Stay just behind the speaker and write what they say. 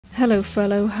Hello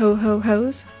fellow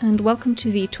ho-ho-hos, and welcome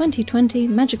to the 2020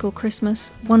 Magical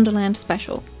Christmas Wonderland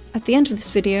special. At the end of this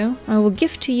video, I will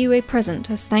gift to you a present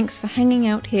as thanks for hanging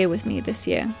out here with me this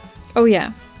year. Oh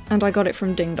yeah, and I got it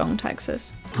from Ding Dong,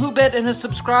 Texas. Poobette and his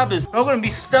subscribers are going to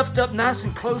be stuffed up nice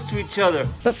and close to each other.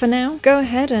 But for now, go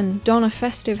ahead and don a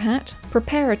festive hat,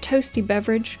 prepare a toasty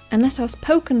beverage, and let us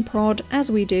poke and prod,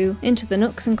 as we do, into the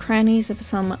nooks and crannies of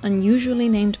some unusually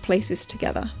named places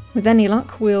together. With any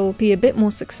luck, we'll be a bit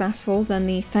more successful than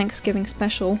the Thanksgiving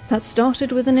special that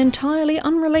started with an entirely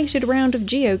unrelated round of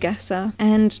GeoGuessr,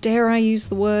 and, dare I use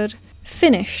the word,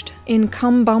 finished in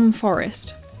Cum Bum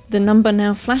Forest. The number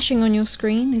now flashing on your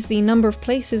screen is the number of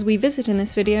places we visit in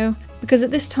this video, because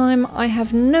at this time I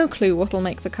have no clue what'll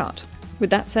make the cut. With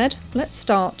that said, let's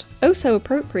start, oh so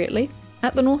appropriately,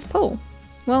 at the North Pole.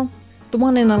 Well, the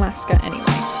one in Alaska anyway.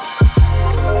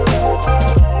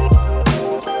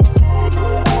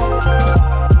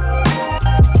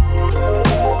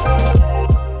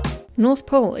 North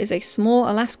Pole is a small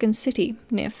Alaskan city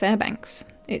near Fairbanks.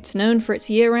 It's known for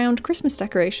its year-round Christmas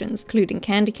decorations, including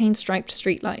candy cane-striped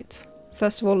streetlights.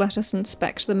 First of all, let us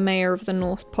inspect the mayor of the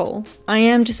North Pole. I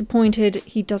am disappointed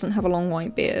he doesn't have a long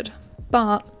white beard,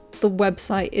 but the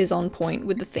website is on point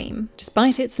with the theme.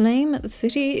 Despite its name, the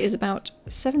city is about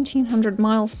 1,700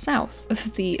 miles south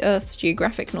of the Earth's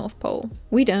geographic North Pole.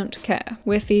 We don't care.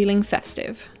 We're feeling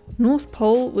festive. North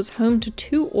Pole was home to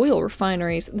 2 oil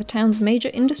refineries, the town's major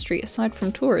industry aside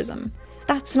from tourism.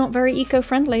 That's not very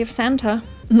eco-friendly of Santa.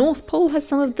 North Pole has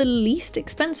some of the least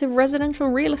expensive residential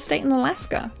real estate in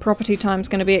Alaska. Property time's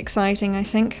gonna be exciting, I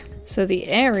think. So the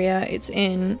area it's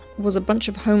in was a bunch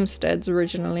of homesteads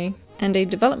originally, and a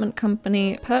development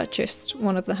company purchased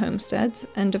one of the homesteads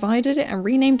and divided it and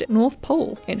renamed it North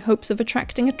Pole in hopes of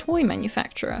attracting a toy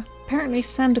manufacturer. Apparently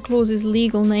Santa Claus's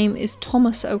legal name is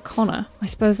Thomas O'Connor. I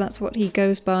suppose that's what he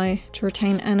goes by to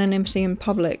retain anonymity in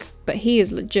public, but he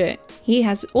is legit. He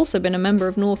has also been a member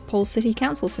of North Pole City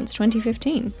Council since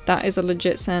 2015. That is a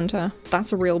legit Santa.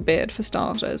 That's a real beard for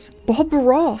starters. Bob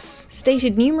Ross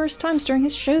stated numerous times during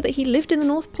his show that he lived in the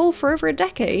North Pole for over a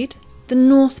decade. The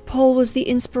North Pole was the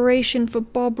inspiration for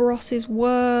Bob Ross's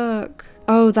work.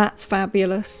 Oh, that's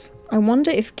fabulous. I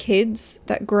wonder if kids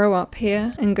that grow up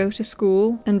here and go to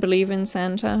school and believe in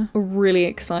Santa are really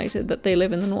excited that they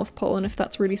live in the North Pole and if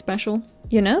that's really special.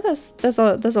 You know, there's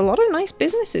a lot of nice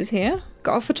businesses here.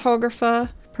 Got a photographer,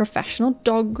 professional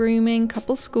dog grooming,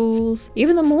 couple schools,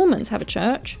 even the Mormons have a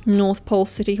church. North Pole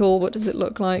City Hall, what does it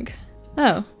look like?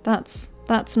 Oh, that's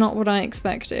not what I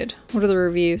expected. What are the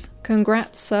reviews?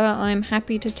 Congrats, sir. I'm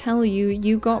happy to tell you,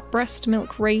 you got breast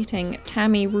milk rating.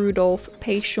 Tammy Rudolph,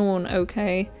 pay Sean,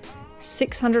 okay.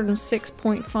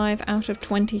 606.5 out of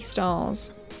 20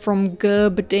 stars. From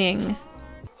Gerb Ding.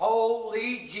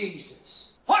 Holy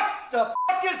Jesus. What the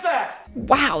fuck is that?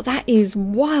 Wow, that is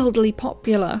wildly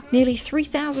popular. Nearly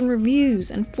 3,000 reviews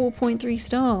and 4.3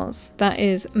 stars. That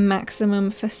is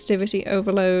maximum festivity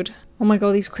overload. Oh my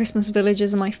god, these Christmas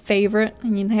villages are my favourite.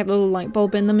 And they have a little light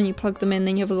bulb in them and you plug them in,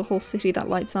 then you have a whole city that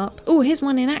lights up. Oh, here's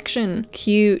one in action.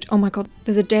 Cute. Oh my god,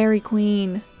 there's a Dairy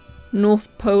Queen. North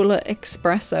Polar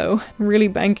Espresso. Really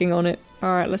banking on it.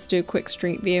 Alright, let's do a quick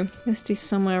street view. Let's do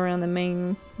somewhere around the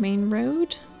main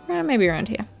road? Maybe around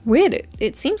here. Weird,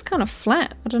 it seems kind of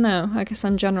flat. I don't know, I guess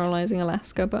I'm generalizing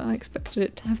Alaska, but I expected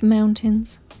it to have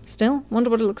mountains. Still, wonder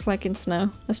what it looks like in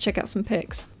snow. Let's check out some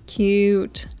pics.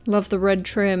 Cute. Love the red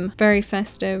trim. Very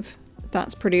festive.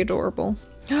 That's pretty adorable.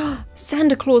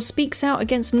 Santa Claus speaks out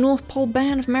against North Pole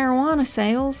ban of marijuana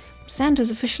sales.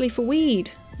 Santa's officially for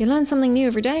weed. You learn something new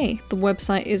every day. The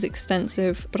website is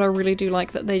extensive, but I really do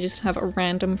like that they just have a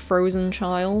random frozen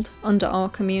child under our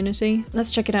community. Let's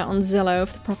check it out on Zillow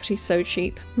if the property's so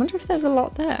cheap. I wonder if there's a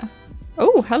lot there.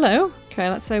 Oh, hello. Okay,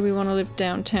 let's say we want to live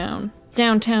downtown.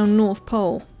 Downtown North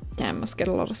Pole. Damn, must get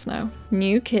a lot of snow.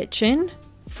 New kitchen.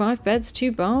 5 beds,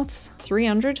 2 baths,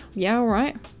 300. Yeah,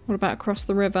 alright. What about across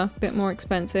the river? Bit more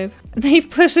expensive. They've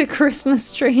put a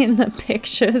Christmas tree in the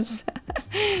pictures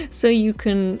so you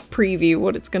can preview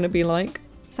what it's going to be like.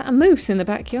 Is that a moose in the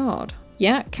backyard?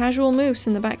 Yeah, casual moose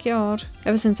in the backyard.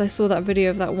 Ever since I saw that video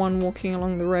of that one walking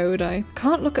along the road, I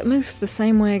can't look at moose the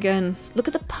same way again. Look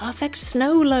at the perfect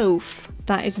snow loaf.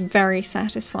 That is very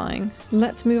satisfying.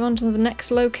 Let's move on to the next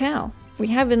locale. We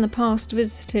have in the past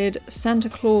visited Santa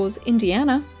Claus,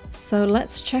 Indiana, so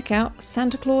let's check out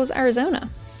Santa Claus, Arizona.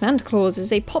 Santa Claus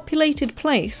is a populated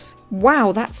place.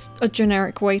 Wow, that's a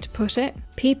generic way to put it.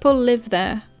 People live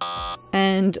there.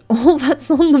 And all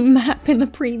that's on the map in the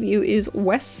preview is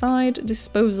West Side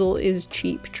disposal is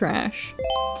cheap trash.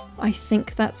 I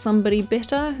think that's somebody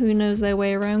bitter who knows their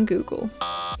way around Google.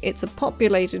 It's a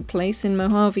populated place in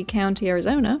Mojave County,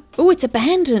 Arizona. Oh, it's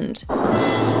abandoned!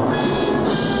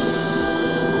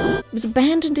 It was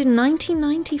abandoned in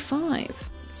 1995.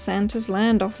 Santa's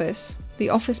land office. The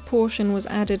office portion was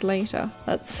added later.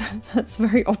 That's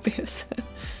very obvious.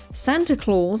 Santa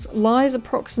Claus lies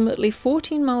approximately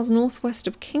 14 miles northwest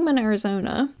of Kingman,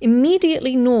 Arizona,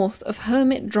 immediately north of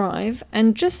Hermit Drive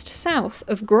and just south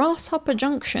of Grasshopper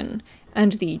Junction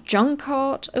and the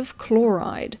Junkyard of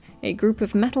Chloride, a group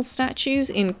of metal statues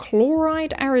in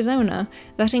Chloride, Arizona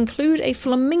that include a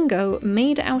flamingo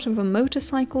made out of a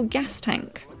motorcycle gas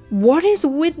tank. What is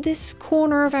with this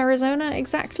corner of Arizona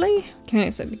exactly?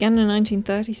 Okay, so it began in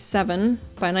 1937.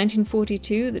 By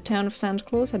 1942, the town of Santa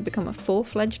Claus had become a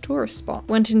full-fledged tourist spot.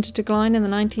 Went into decline in the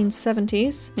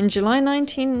 1970s. In July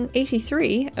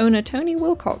 1983, owner Tony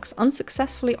Wilcox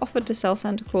unsuccessfully offered to sell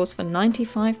Santa Claus for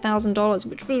 $95,000,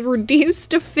 which was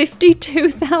reduced to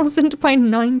 $52,000 by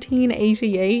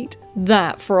 1988.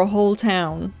 That for a whole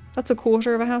town. That's a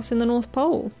quarter of a house in the North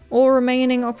Pole. All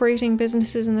remaining operating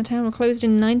businesses in the town were closed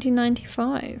in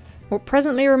 1995. What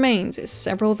presently remains is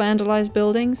several vandalized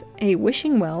buildings, a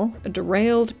wishing well, a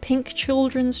derailed pink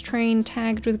children's train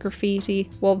tagged with graffiti.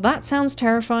 While that sounds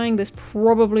terrifying, this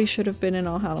probably should have been in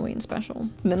our Halloween special.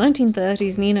 In the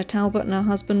 1930s, Nina Talbot and her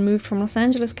husband moved from Los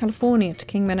Angeles, California to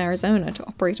Kingman, Arizona to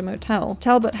operate a motel.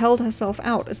 Talbot held herself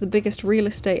out as the biggest real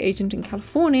estate agent in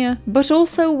California, but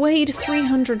also weighed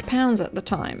 300 pounds at the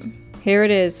time. Here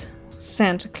it is,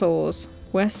 Santa Claus.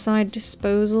 West Side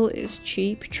disposal is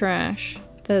cheap trash.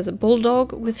 There's a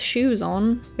bulldog with shoes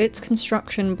on. It's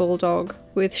construction bulldog,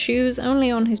 with shoes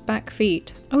only on his back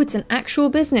feet. Oh, it's an actual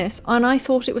business, and I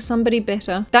thought it was somebody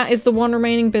bitter. That is the one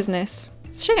remaining business.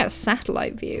 Let's check out a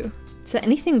satellite view. Is there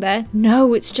anything there?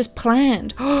 No, it's just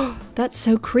planned. Oh, that's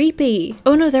so creepy.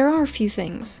 Oh no, there are a few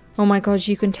things. Oh my god,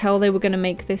 you can tell they were going to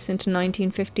make this into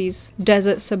 1950s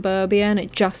desert suburbia and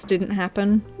it just didn't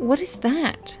happen. What is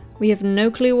that? We have no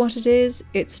clue what it is,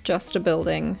 it's just a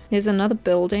building. Here's another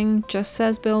building, just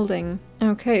says building.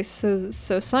 Okay, so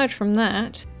aside from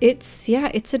that, it's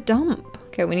a dump.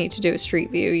 Okay, we need to do a street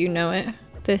view, you know it.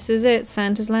 This is it,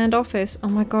 Santa's land office. Oh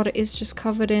my god, it is just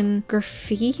covered in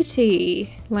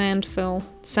graffiti. Landfill.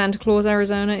 Santa Claus,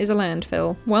 Arizona is a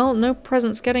landfill. Well, no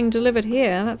presents getting delivered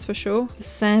here, that's for sure. The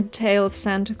sad tale of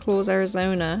Santa Claus,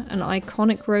 Arizona, an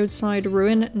iconic roadside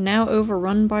ruin now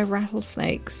overrun by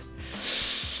rattlesnakes.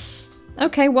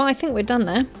 Okay, well, I think we're done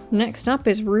there. Next up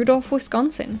is Rudolph,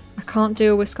 Wisconsin. I can't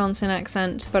do a Wisconsin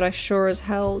accent, but I sure as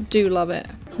hell do love it.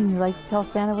 Can you like to tell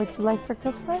Santa what you like for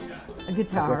Christmas? A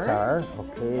guitar? A guitar,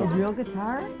 okay. A real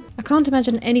guitar? I can't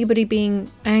imagine anybody being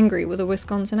angry with a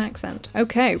Wisconsin accent.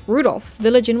 Okay, Rudolph,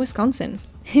 village in Wisconsin.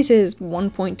 It is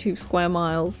 1.2 square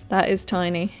miles. That is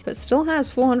tiny, but still has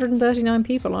 439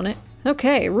 people on it.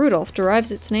 Okay, Rudolph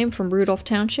derives its name from Rudolph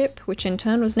Township, which in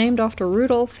turn was named after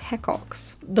Rudolph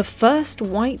Hecox, the first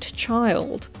white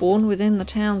child born within the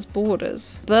town's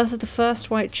borders. The birth of the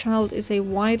first white child is a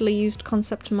widely used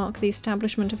concept to mark the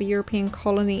establishment of a European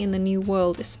colony in the New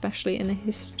World, especially in the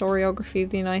historiography of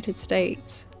the United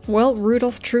States. Well,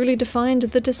 Rudolph truly defined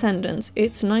the descendants.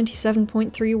 It's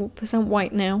 97.3%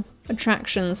 white now.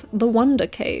 Attractions: the Wonder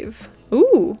Cave.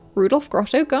 Ooh, Rudolph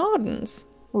Grotto Gardens.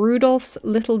 Rudolph's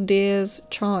Little Dear's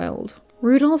Child.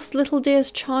 Rudolph's Little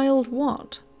Dear's Child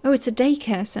what? Oh, it's a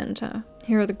daycare centre.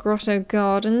 Here are the Grotto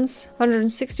Gardens.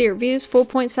 168 reviews,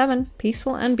 4.7.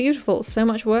 Peaceful and beautiful. So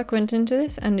much work went into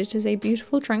this, and it is a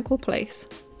beautiful, tranquil place.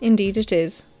 Indeed it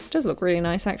is. It does look really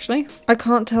nice, actually. I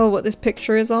can't tell what this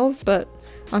picture is of, but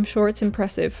I'm sure it's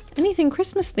impressive. Anything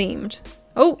Christmas themed?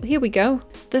 Oh, here we go.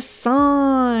 The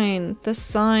sign. The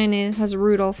sign has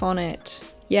Rudolph on it.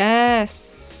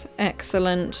 Yes,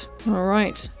 excellent. All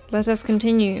right, let us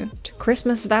continue to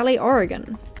Christmas Valley,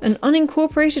 Oregon, an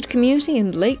unincorporated community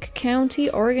in Lake County,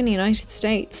 Oregon, United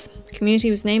States. The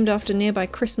community was named after nearby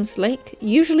Christmas Lake,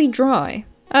 usually dry.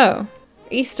 Oh,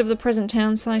 east of the present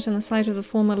town site and the site of the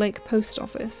former Lake Post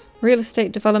Office. Real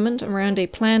estate development around a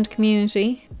planned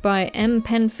community by M.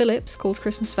 Penn Phillips called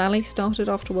Christmas Valley started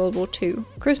after World War II.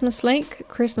 Christmas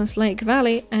Lake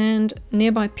Valley, and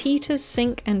nearby Peters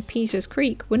Sink and Peters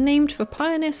Creek were named for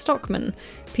pioneer stockman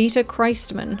Peter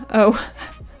Christman. Oh,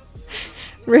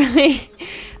 really?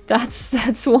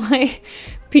 That's why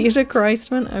Peter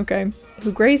Christman? Okay.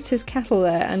 Who grazed his cattle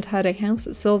there and had a house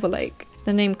at Silver Lake.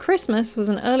 The name Christmas was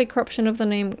an early corruption of the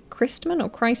name Christman or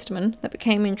Christman that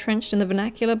became entrenched in the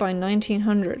vernacular by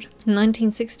 1900. In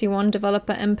 1961,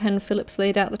 developer M. Penn Phillips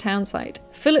laid out the town site.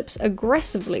 Phillips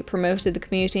aggressively promoted the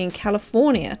community in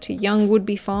California to young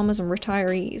would-be farmers and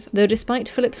retirees, though despite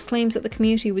Phillips' claims that the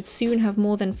community would soon have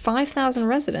more than 5,000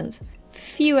 residents,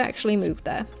 few actually moved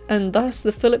there, and thus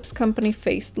the Phillips Company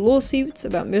faced lawsuits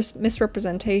about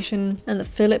misrepresentation, and the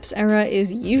Phillips era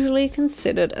is usually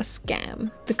considered a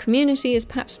scam. The community is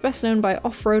perhaps best known by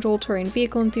off-road all-terrain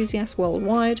vehicle enthusiasts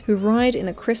worldwide who ride in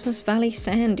the Christmas Valley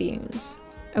sand dunes.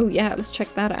 Oh yeah, let's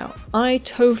check that out. I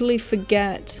totally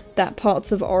forget that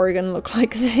parts of Oregon look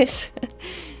like this.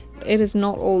 It is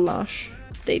not all lush.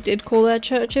 They did call their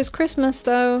churches Christmas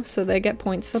though, so they get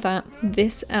points for that.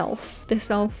 This elf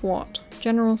what?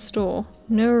 General store.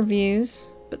 No reviews,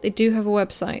 but they do have a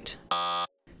website.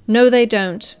 No they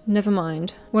don't, never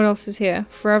mind. What else is here?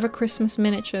 Forever Christmas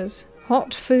miniatures.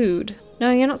 Hot food.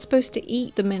 No, you're not supposed to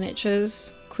eat the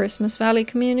miniatures. Christmas Valley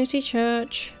Community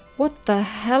Church. What the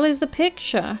hell is the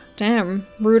picture? Damn,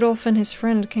 Rudolph and his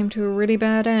friend came to a really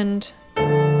bad end.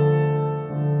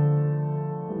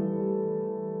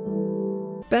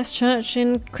 Best church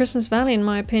in Christmas Valley in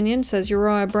my opinion, says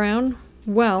Uriah Brown.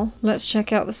 Well, let's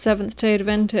check out the Seventh-day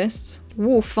Adventists.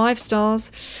 Ooh, 5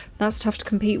 stars. That's tough to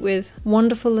compete with.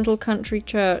 Wonderful little country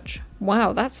church.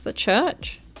 Wow, that's the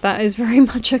church? That is very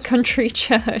much a country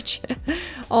church.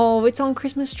 Oh, it's on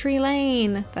Christmas Tree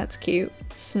Lane. That's cute.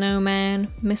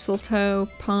 Snowman, mistletoe,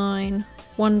 pine,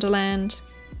 Wonderland.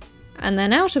 And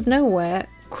then out of nowhere,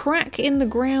 crack in the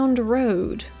ground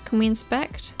road. Can we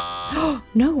inspect?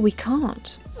 No, we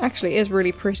can't. Actually, it is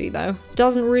really pretty though.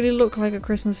 Doesn't really look like a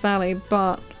Christmas Valley,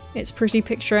 but it's pretty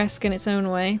picturesque in its own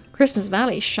way. Christmas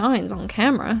Valley shines on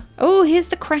camera. Oh, here's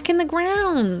the crack in the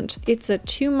ground. It's a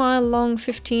 2-mile long,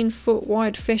 15-foot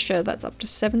wide fissure that's up to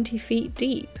 70 feet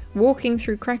deep. Walking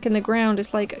through crack in the ground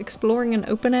is like exploring an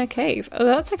open-air cave. Oh,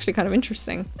 that's actually kind of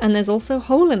interesting. And there's also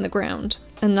hole in the ground.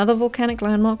 Another volcanic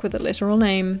landmark with a literal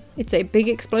name. It's a big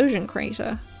explosion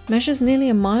crater. Measures nearly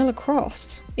a mile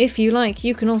across. If you like,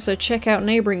 you can also check out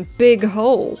neighbouring Big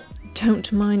Hole.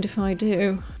 Don't mind if I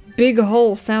do. Big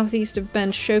Hole, southeast of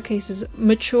Bend, showcases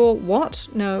mature what?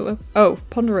 No. Oh,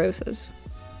 ponderosas.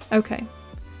 Okay.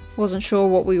 Wasn't sure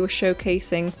what we were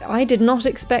showcasing. I did not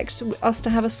expect us to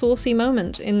have a saucy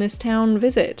moment in this town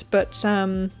visit, but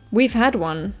we've had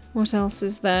one. What else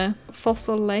is there?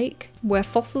 Fossil Lake, where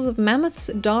fossils of mammoths,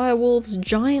 dire wolves,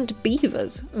 giant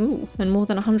beavers, ooh, and more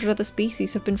than 100 other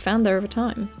species have been found there over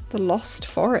time. The Lost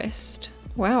Forest.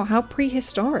 Wow, how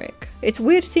prehistoric. It's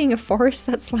weird seeing a forest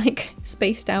that's like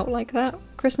spaced out like that.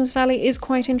 Christmas Valley is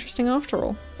quite interesting after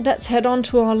all. Let's head on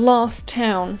to our last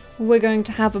town. We're going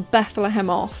to have a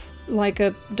Bethlehem-off. Like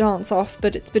a dance-off,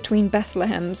 but it's between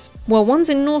Bethlehems. Well, one's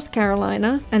in North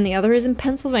Carolina and the other is in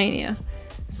Pennsylvania.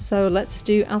 So let's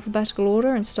do alphabetical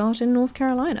order and start in North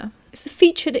Carolina. Is the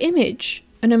featured image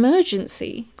an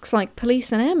emergency? Looks like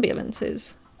police and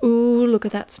ambulances. Ooh, look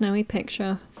at that snowy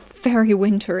picture. Very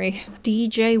wintry.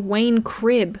 DJ Wayne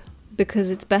Crib,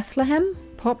 because it's Bethlehem?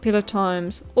 Popular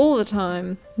times, all the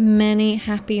time. Many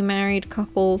happy married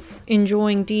couples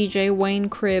enjoying DJ Wayne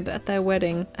Crib at their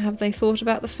wedding. Have they thought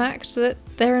about the fact that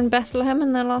they're in Bethlehem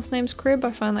and their last name's Crib?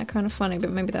 I find that kind of funny,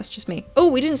 but maybe that's just me. Oh,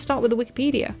 we didn't start with the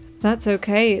Wikipedia. That's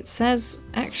okay, it says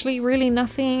actually really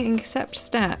nothing except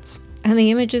stats. And the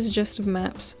images are just of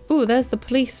maps. Oh, there's the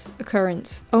police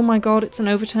occurrence. Oh my god, it's an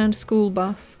overturned school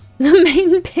bus. The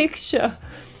main picture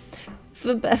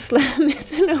for Bethlehem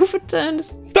is an overturned...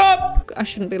 Stop! I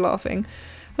shouldn't be laughing.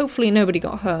 Hopefully nobody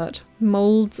got hurt.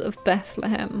 Molds of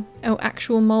Bethlehem. Oh,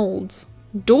 actual molds.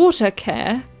 Daughter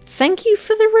care? Thank you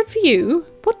for the review?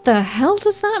 What the hell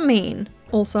does that mean?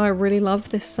 Also, I really love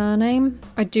this surname.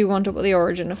 I do wonder what the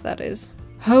origin of that is.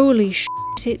 Holy shit,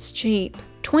 it's cheap.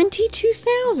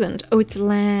 22,000. Oh, it's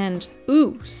land.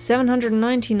 Ooh,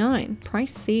 799.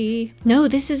 Pricey. No,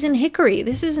 this is in Hickory.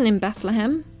 This isn't in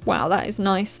Bethlehem. Wow, that is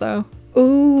nice though.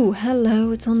 Ooh,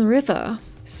 hello, it's on the river.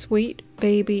 Sweet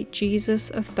baby Jesus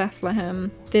of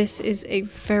Bethlehem. This is a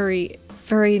very,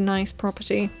 very nice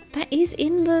property. That is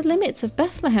in the limits of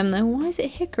Bethlehem though. Why is it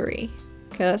Hickory?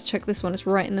 Okay, let's check this one. It's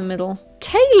right in the middle.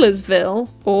 Taylorsville?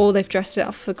 Oh, they've dressed it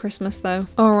up for Christmas though.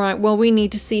 Alright, well we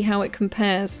need to see how it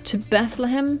compares to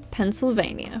Bethlehem,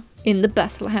 Pennsylvania. In the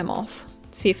Bethlehem-off.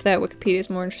 See if their Wikipedia is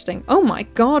more interesting. Oh my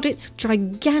god, it's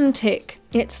gigantic!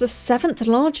 It's the 7th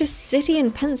largest city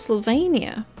in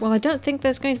Pennsylvania. Well, I don't think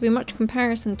there's going to be much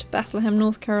comparison to Bethlehem,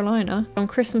 North Carolina. On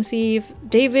Christmas Eve,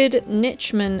 David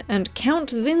Nitschmann and Count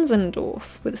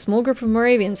Zinzendorf, with a small group of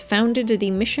Moravians, founded the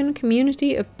mission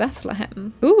community of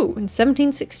Bethlehem. Ooh, in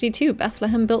 1762,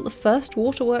 Bethlehem built the first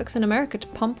waterworks in America to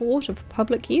pump water for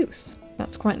public use.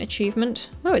 That's quite an achievement.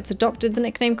 Oh, it's adopted the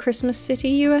nickname Christmas City,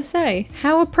 USA.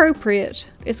 How appropriate.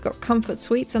 It's got comfort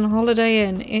suites and a Holiday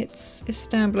Inn. It's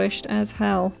established as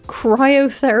hell.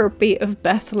 Cryotherapy of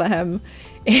Bethlehem.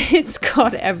 It's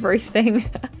got everything.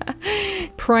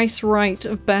 Price Right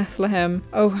of Bethlehem.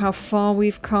 Oh, how far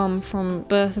we've come from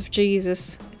birth of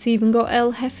Jesus. It's even got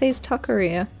El Jefe's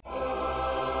Tuckeria.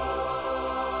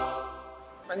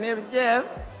 My name is Jeff.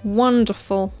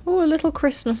 Wonderful. Oh, a little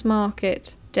Christmas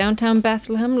market. Downtown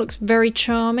Bethlehem looks very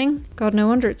charming. God, no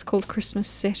wonder it's called Christmas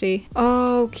City.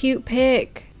 Oh, cute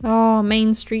pic. Oh,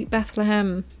 Main Street,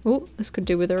 Bethlehem. Oh, this could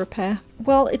do with a repair.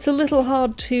 Well, it's a little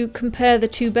hard to compare the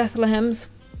two Bethlehems.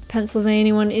 The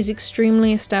Pennsylvania one is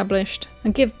extremely established.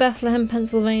 I give Bethlehem,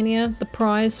 Pennsylvania the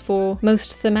prize for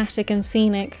most thematic and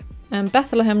scenic, and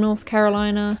Bethlehem, North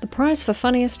Carolina the prize for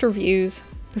funniest reviews.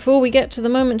 Before we get to the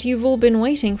moment you've all been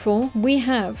waiting for, we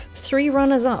have 3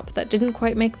 runners-up that didn't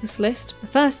quite make this list. The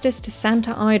first is to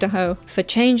Santa, Idaho, for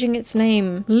changing its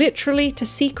name literally to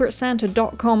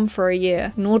secretsanta.com for a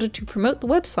year in order to promote the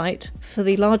website for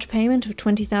the large payment of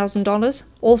 $20,000.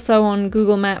 Also on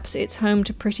Google Maps, it's home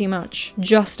to pretty much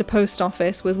just a post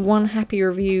office, with one happy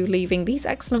review leaving these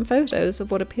excellent photos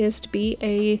of what appears to be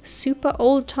a super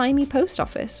old-timey post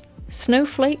office.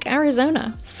 Snowflake,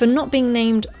 Arizona, for not being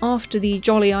named after the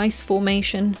Jolly Ice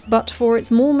Formation, but for its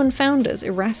Mormon founders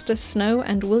Erastus Snow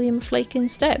and William Flake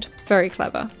instead. Very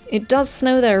clever. It does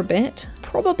snow there a bit,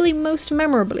 probably most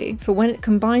memorably for when it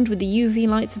combined with the UV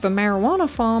lights of a marijuana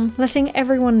farm, letting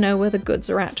everyone know where the goods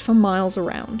are at for miles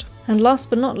around. And last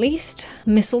but not least,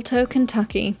 Mistletoe,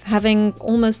 Kentucky, having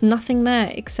almost nothing there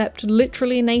except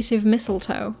literally native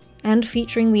mistletoe, and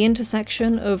featuring the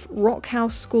intersection of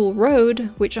Rockhouse School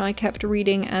Road, which I kept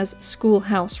reading as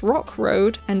Schoolhouse Rock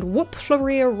Road, and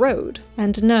Whoop-Floria Road.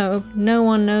 And no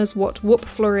one knows what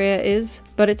Whoop-Floria is,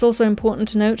 but it's also important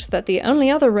to note that the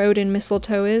only other road in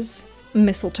Mistletoe is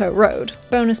Mistletoe Road.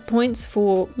 Bonus points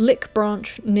for Lick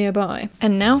Branch nearby.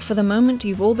 And now for the moment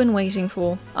you've all been waiting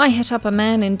for. I hit up a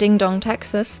man in Ding Dong,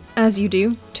 Texas, as you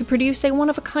do, to produce a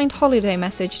one-of-a-kind holiday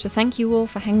message to thank you all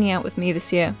for hanging out with me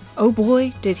this year. Oh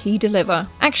boy, did he deliver.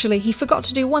 Actually, he forgot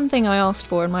to do one thing I asked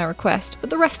for in my request, but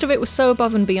the rest of it was so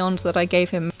above and beyond that I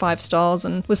gave him 5 stars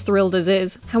and was thrilled as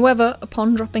is. However,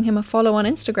 upon dropping him a follow on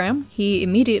Instagram, he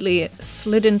immediately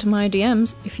slid into my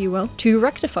DMs, if you will, to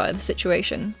rectify the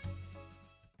situation.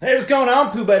 Hey, what's going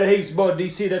on, Poobette? Hey, it's your boy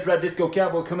DC, that's right, Disco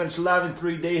Cowboy, coming at you live in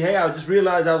 3D. Hey, I just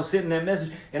realized I was sending that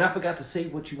message, and I forgot to say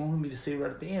what you wanted me to say right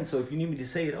at the end. So if you need me to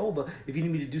say it over, if you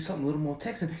need me to do something a little more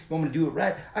texting, you want me to do it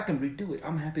right, I can redo it.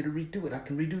 I'm happy to redo it. I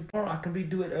can redo it tomorrow. I can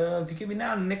redo it if you give me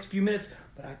now in the next few minutes,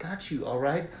 but I got you, all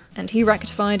right? And he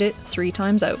rectified it 3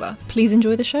 times over. Please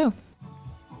enjoy the show.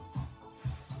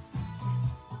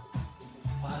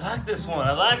 Well, I like this one.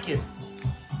 I like it.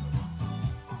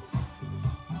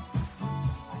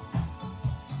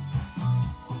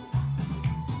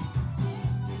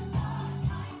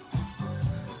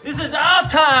 This is our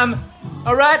time,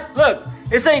 all right? Look,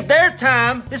 this ain't their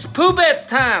time. This is Poobette's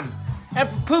time. And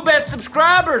for Poobette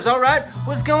subscribers, all right?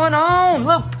 What's going on?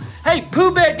 Look, hey,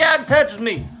 Poobette got in touch with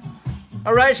me.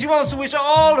 All right, she wants to wish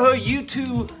all her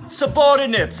YouTube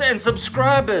subordinates and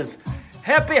subscribers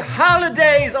happy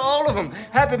holidays, all of them.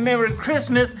 Happy Merry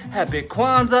Christmas, Happy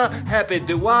Kwanzaa, Happy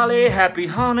Diwali, Happy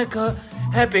Hanukkah,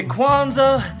 Happy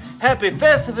Kwanzaa, Happy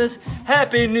Festivus,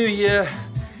 Happy New Year,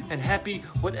 and happy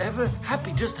whatever.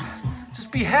 Happy, just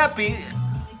be happy.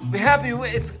 Be happy.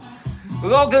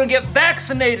 We're all gonna get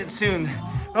vaccinated soon.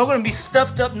 We're all gonna be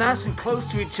stuffed up nice and close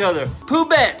to each other.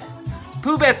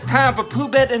 Poobette's time for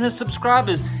Poobette and her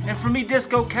subscribers. And for me,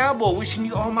 Disco Cowboy, wishing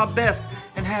you all my best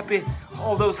and happy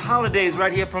all those holidays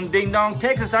right here from Ding Dong,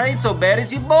 Texas. I ain't so bad.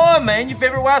 It's your boy, man. Your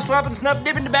favorite wife swapping, snuff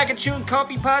dipping, tobacco chewing,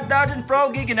 coffee pot dodging,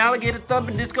 frog gigging, alligator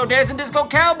thumping, disco dancing, Disco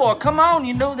Cowboy. Come on,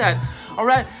 you know that. All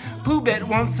right, Poobette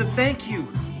wants to thank you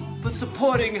for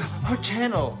supporting her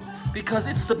channel because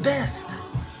it's the best.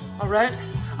 All right,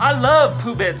 I love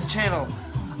Poobette's channel.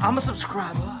 I'm a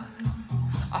subscriber.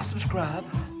 I subscribe.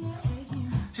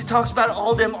 She talks about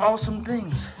all them awesome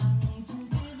things.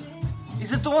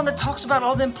 Is it the one that talks about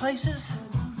all them places?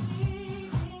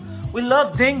 We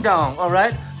love Ding Dong, all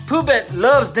right? Poobette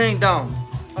loves Ding Dong,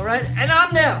 all right? And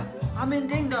I'm there. I'm in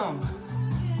Ding Dong.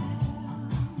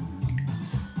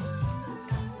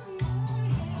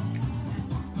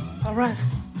 All right.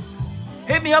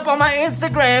 hit me up on my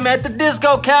Instagram at the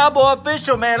Disco Cowboy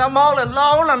Official, man. I'm all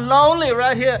alone, I'm lonely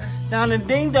right here down in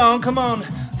Ding Dong. Come on.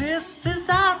 This is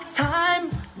our time.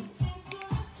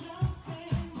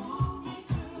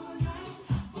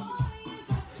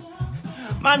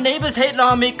 My neighbors hating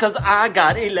on me cause I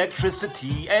got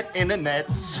electricity and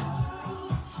internets.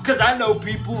 Cause I know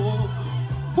people.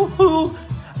 Woo-hoo.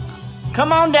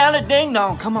 Come on down to Ding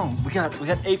Dong. Come on. We got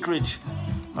acreage.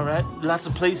 Alright? Lots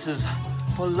of places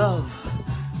for love.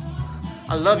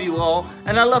 I love you all.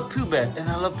 And I love Poobette. And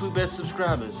I love Poobette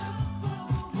subscribers.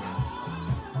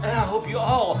 And I hope you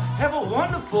all have a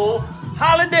wonderful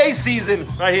holiday season.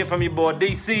 Right here from your boy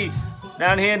DC.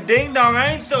 Down here in Ding Dong.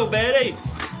 I ain't so bad, eh?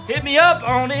 Hit me up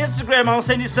on Instagram. I'll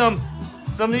send you some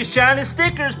of these shiny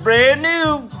stickers, brand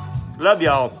new. Love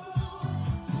y'all.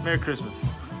 Merry Christmas.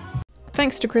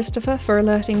 Thanks to Christopher for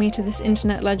alerting me to this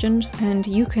internet legend, and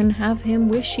you can have him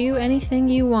wish you anything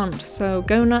you want, so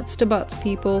go nuts to butts,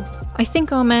 people. I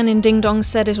think our man in Ding Dong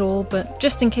said it all, but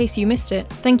just in case you missed it,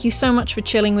 thank you so much for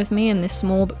chilling with me in this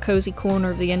small but cozy corner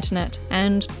of the internet,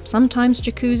 and sometimes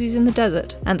jacuzzis in the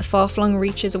desert, and the far-flung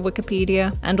reaches of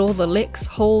Wikipedia, and all the licks,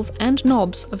 holes, and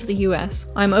knobs of the US.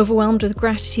 I'm overwhelmed with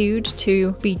gratitude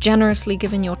to be generously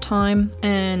given your time,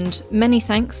 and many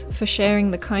thanks for sharing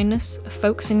the kindness of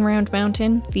folks in Round Mountain,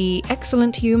 the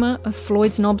excellent humour of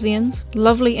Floyd's Nobsians,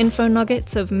 lovely info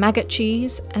nuggets of maggot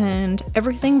cheese, and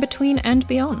everything between and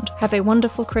beyond. Have a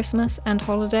wonderful Christmas and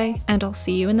holiday, and I'll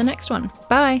see you in the next one.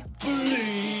 Bye!